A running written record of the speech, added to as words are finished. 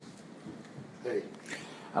I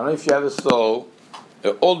don't know if you ever saw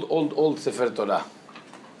an old Sefer Torah.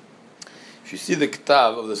 If you see the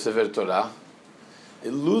Ktav of the Sefer Torah,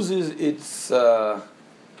 it loses its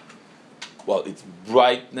its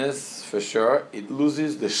brightness for sure. It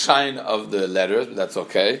loses the shine of the letters, but that's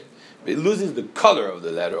okay. But it loses the color of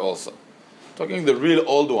the letter also. Talking the real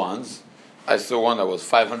old ones, I saw one that was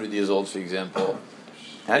 500 years old, for example.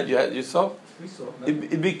 And you saw? We saw.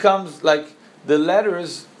 It becomes like the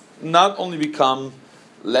letters not only become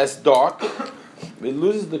less dark, but it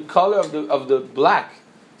loses the color of the black.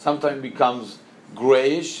 Sometimes it becomes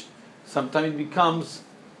grayish. Sometimes it becomes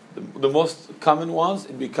the most common ones.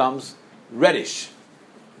 It becomes reddish.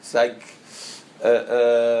 It's like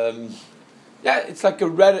it's like a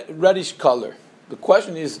reddish color. The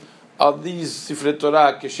question is, are these Sifrei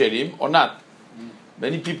Torah kesherim or not?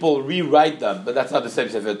 Many people rewrite them, but that's not the same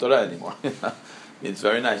Sefer Torah anymore. It's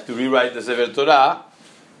very nice to rewrite the Sefer Torah,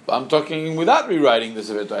 but I'm talking without rewriting the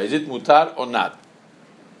Sefer Torah. Is it mutar or not?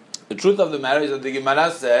 The truth of the matter is that the Gemara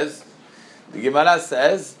says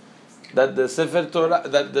that the Sefer Torah,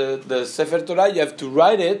 the Sefer Torah, you have to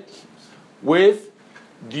write it with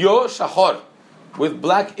dio shachor, with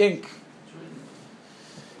black ink.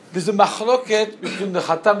 There's a machloket between the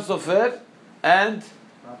Khatam Sofer and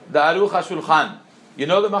the Aruch HaShulchan. You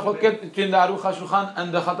know the machloket between the Aruch HaShulchan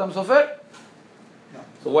and the Khatam Sofer? No.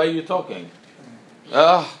 So why are you talking?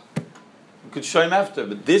 You could show him after,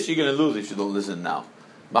 but this you're going to lose if you don't listen now.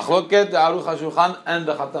 Machloket, the Aruch HaShulchan and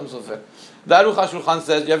the Khatam Sofer. The Aruch HaShulchan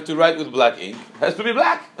says you have to write with black ink. It has to be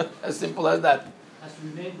black. As simple as that. Has to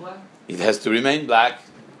remain black? It has to remain black.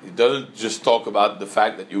 It doesn't just talk about the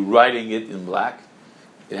fact that you're writing it in black.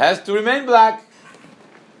 It has to remain black.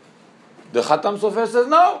 The Khatam Sofer says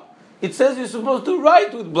no. It says you're supposed to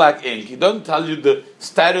write with black ink. It doesn't tell you the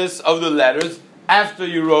status of the letters after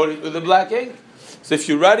you wrote it with the black ink. So if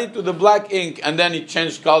you write it with the black ink and then it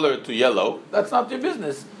changed color to yellow, that's not your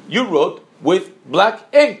business. You wrote with black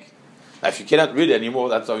ink. Now, if you cannot read anymore,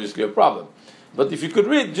 that's obviously a problem. But if you could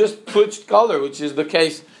read, just switched color, which is the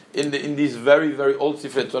case in these very, very old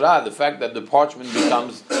Sifrei Torah. The fact that the parchment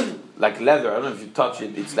becomes like leather. I don't know if you touch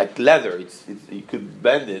it. It's like leather. It's you could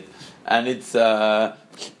bend it, and it's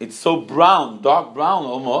so brown, dark brown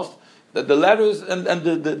almost, that the letters and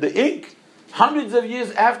the ink, hundreds of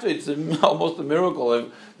years after, it's almost a miracle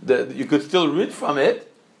that you could still read from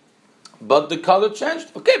it, but the color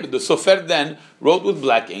changed. Okay, but the Sofer then wrote with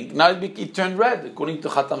black ink. Now it turned red. According to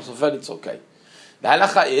Khatam Sofer, it's okay. The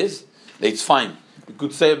halacha is that it's fine. You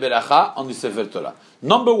could say a beracha on the Sefer Torah.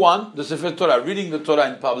 Number one, the Sefer Torah, reading the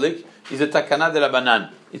Torah in public, is a takana de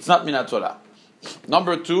Rabbanan. It's not Minat Torah.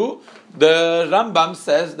 Number two, the Rambam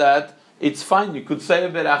says that it's fine. You could say a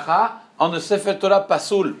beracha on the Sefer Torah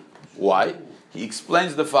pasul. Why? He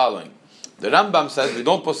explains the following. The Rambam says, we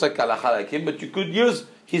don't posek halacha like him, but you could use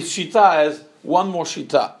his shita as one more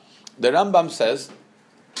shita. The Rambam says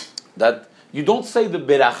that you don't say the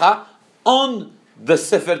beracha on the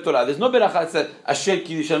Sefer Torah. There's no beracha that says, Asher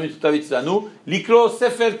Kiddushanu Tutavitzanu, Likro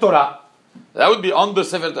Sefer Torah. That would be on the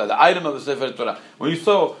Sefer Torah, the item of the Sefer Torah. When you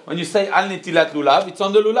say Al Netilat Lulav, it's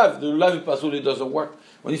on the Lulav. The Lulav Pasul, it doesn't work.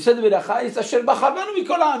 When you say the beracha, it's Asher Bachar Banu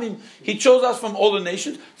Mikol Ha'amim. He chose us from all the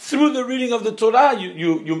nations. Through the reading of the Torah,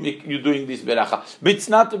 you're doing this beracha. But it's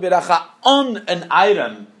not the beracha on an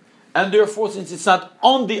item. And therefore, since it's not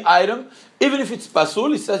on the item, even if it's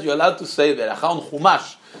Pasul, he says you're allowed to say beracha on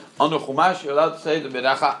Chumash. On the Chumash, you're allowed to say the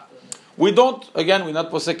beracha. We're not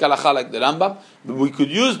posek halacha like the Rambam, but we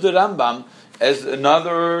could use the Rambam as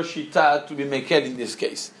another shita to be meked in this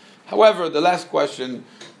case. However, the last question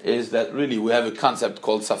is that really we have a concept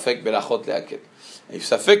called safek berachot leakel. If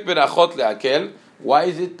safek berachot leakel, why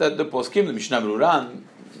is it that the poskim, the Mishnah Berurah,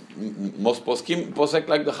 most poskim posek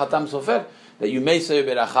like the Khatam Sofer, that you may say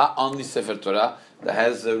beracha on the Sefer Torah that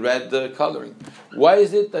has a red coloring? Why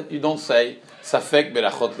is it that you don't say Safek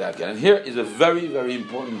berachot leakel? And here is a very, very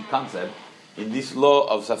important concept in this law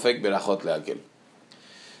of Safek berachot leakel.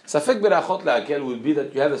 Safek berachot leakel would be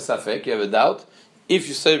that you have a safek, you have a doubt, if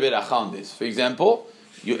you say beracha on this. For example,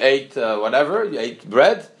 you ate you ate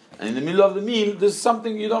bread, and in the middle of the meal, there's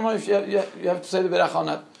something you don't know if you have to say the beracha or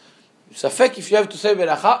not. Safek if you have to say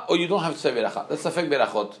beracha or you don't have to say beracha. That's Safek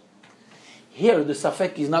berachot. Here, the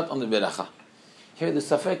safek is not on the beracha. Here, the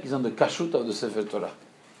safek is on the kashrut of the Sefer Torah.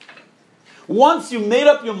 Once you made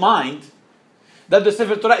up your mind that the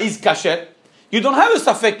Sefer Torah is kasher, you don't have a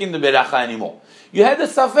safek in the beracha anymore. You had a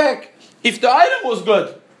safek if the item was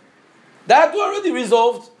good. That already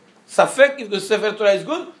resolved. Safek if the Sefer Torah is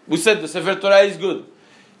good, we said the Sefer Torah is good.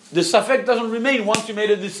 The safek doesn't remain once you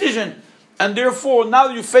made a decision And therefore, now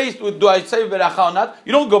you're faced with, do I say beracha or not?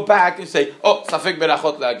 You don't go back and say, oh, safek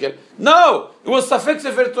berachot la'akel. No! It was safek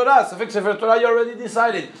sefer Torah. Safek sefer Torah, you already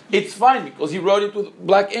decided. It's fine, because he wrote it with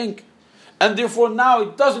black ink. And therefore, now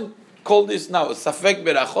it doesn't call this now a safek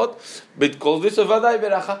berachot, but it calls this a vadai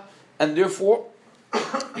beracha. And therefore,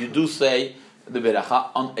 you do say the beracha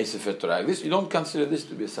on a sefer Torah. This, you don't consider this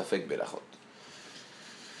to be a safek berachot.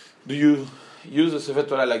 Do you use a sefer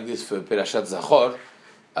Torah like this for Perashat Zachor?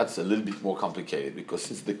 That's a little bit more complicated, because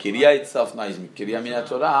since the Kiriyah itself now is Kiriyah Min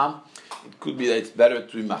Torah, it could be that it's better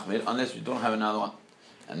to be Machmir unless you don't have another one.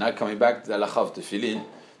 And now coming back to the halacha of tefillin,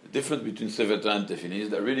 the difference between Sefer Torah and tefillin is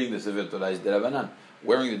that reading the Sefer Torah is Derabanan.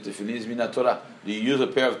 Wearing the tefillin is Min Torah. Do you use a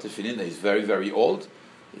pair of tefillin that is very, very old?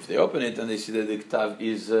 If they open it and they see that the ktav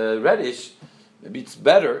is reddish, maybe it's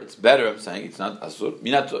better, I'm saying, it's not asur.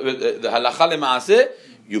 The halacha lema'aseh,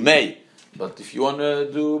 you may. But if you want to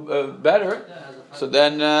do better, so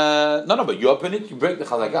then, but you open it, you break the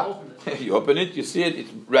chazakah. You open it, you see it, it's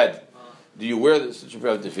red. Do you wear such a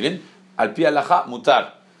pair of tefillin? Al pi halacha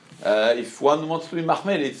mutar. If one wants to be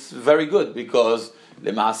machmir, it's very good, because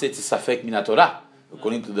lema'aseh it's a safek min Torah.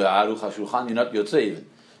 According to the Aruch HaShulchan, you're not yotzei even.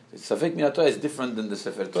 Safek min Torah is different than the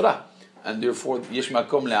Sefer Torah. And therefore, yesh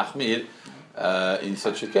makom le'achmir, in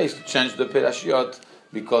such a case, to change the perashiot,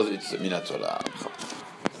 because it's min Torah.